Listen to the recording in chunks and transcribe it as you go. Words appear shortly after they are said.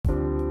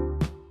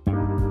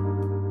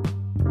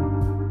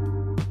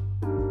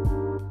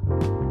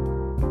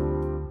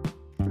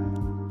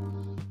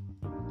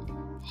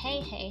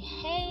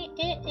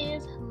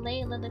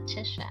Laila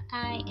LaTisha.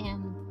 I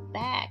am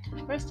back.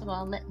 First of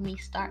all, let me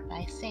start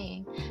by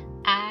saying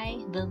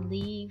I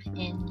believe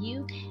in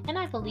you and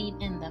I believe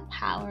in the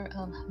power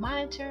of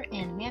monitor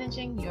and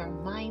managing your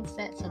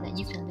mindset so that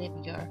you can live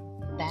your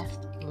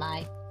best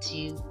life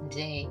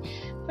today.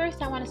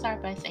 First, I want to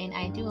start by saying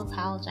I do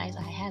apologize.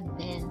 I've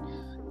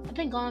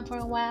been gone for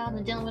a while. I've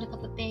been dealing with a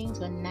couple of things,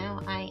 but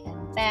now I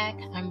am back.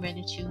 I'm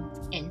ready to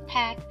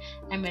impact.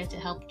 I'm ready to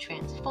help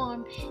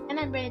transform, and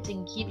I'm ready to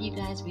give you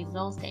guys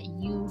results that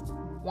you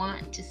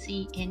want to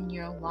see in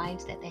your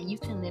lives, that you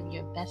can live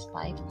your best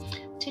life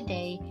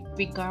today,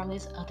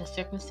 regardless of the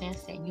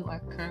circumstance that you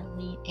are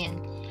currently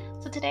in.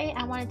 So today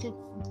I wanted to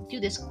do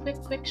this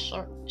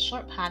short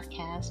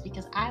podcast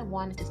because I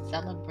wanted to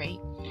celebrate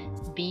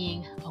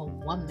being a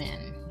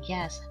woman.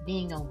 Yes,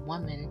 being a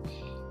woman.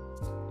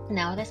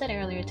 Now, as I said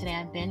earlier today,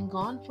 I've been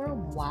gone for a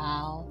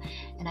while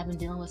and I've been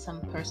dealing with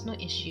some personal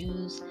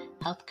issues,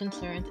 health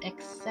concerns,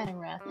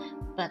 etc.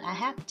 But I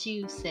have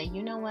to say,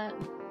 you know what?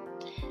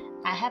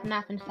 I have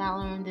not been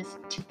following this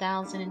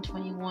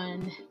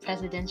 2021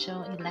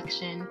 presidential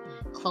election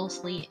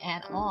closely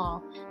at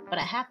all. But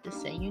I have to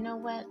say, you know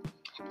what?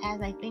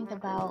 As I think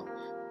about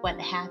what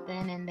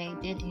happened and they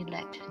did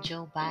elect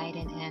Joe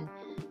Biden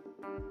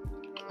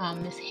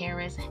and Miss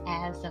Harris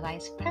as the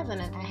vice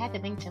president, I had to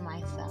think to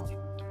myself,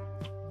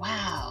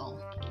 wow,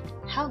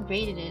 how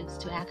great it is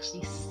to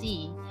actually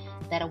see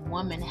that a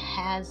woman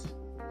has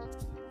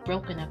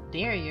broken a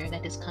barrier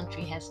that this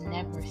country has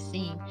never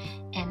seen.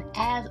 And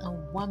as a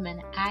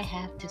woman, I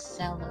have to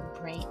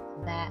celebrate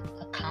that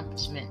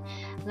accomplishment.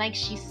 Like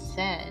she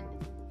said,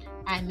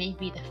 I may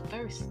be the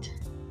first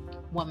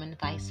woman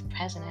vice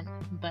president,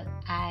 but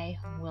I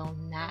will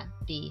not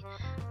be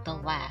the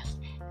last.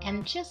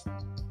 And just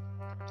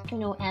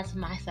as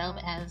myself,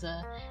 as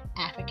a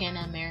African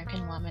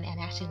American woman, and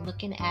actually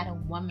looking at a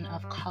woman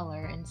of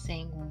color and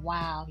saying,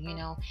 wow,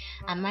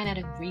 I might not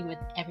agree with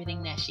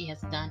everything that she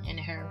has done in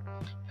her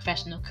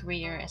professional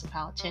career as a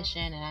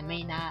politician, and I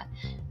may not,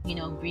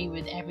 agree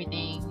with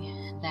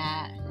everything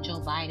that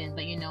Joe Biden,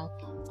 but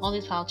all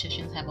these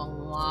politicians have a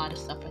lot of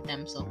stuff with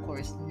them. So of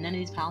course, none of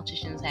these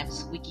politicians have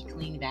squeaky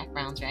clean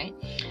backgrounds, right?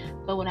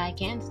 But what I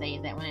can say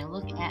is that when I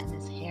look at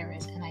Miss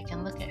Harris and I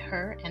can look at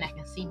her and I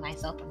can see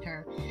myself in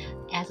her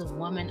as a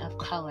woman of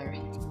color,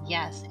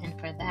 yes, and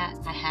for that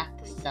I have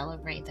to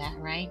celebrate that,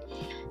 right?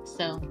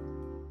 So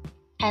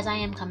as I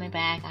am coming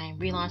back, I am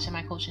relaunching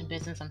my coaching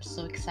business. I'm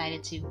so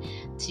excited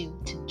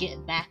to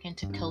get back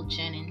into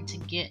coaching and to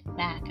get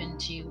back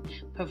into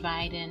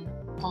providing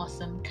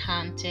awesome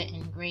content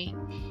and great,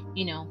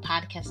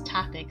 podcast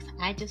topics.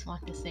 I just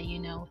want to say,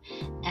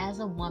 as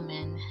a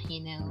woman,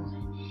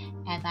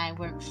 as I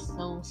work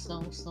so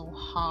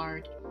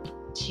hard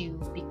to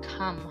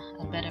become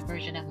a better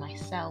version of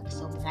myself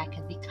so that I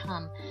can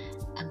become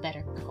a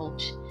better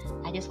coach,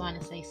 I just want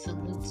to say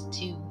salutes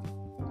to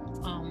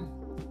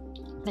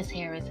Miss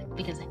Harris,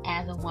 because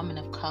as a woman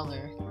of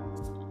color,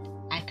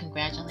 I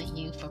congratulate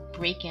you for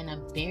breaking a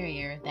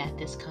barrier that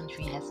this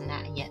country has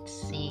not yet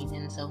seen.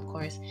 And so, of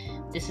course,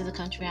 this is the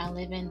country I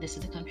live in. This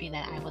is the country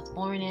that I was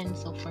born in.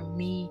 So for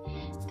me,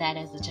 that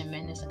is a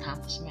tremendous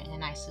accomplishment.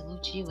 And I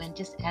salute you. And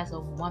just as a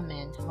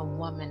woman,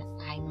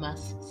 I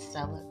must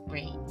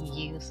celebrate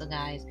you. So,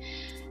 guys,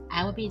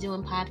 I will be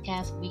doing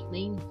podcasts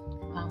weekly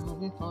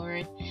moving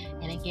forward.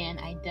 And again,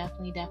 I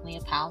definitely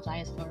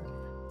apologize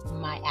for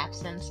my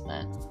absence,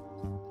 but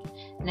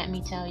let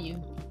me tell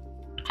you,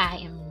 I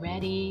am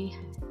ready,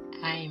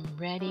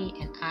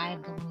 and I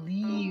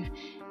believe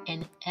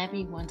in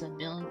everyone's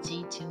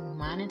ability to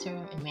monitor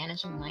and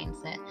manage their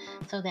mindset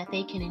so that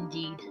they can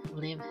indeed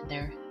live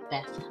their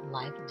best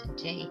life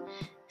today.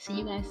 See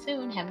you guys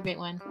soon. Have a great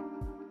one.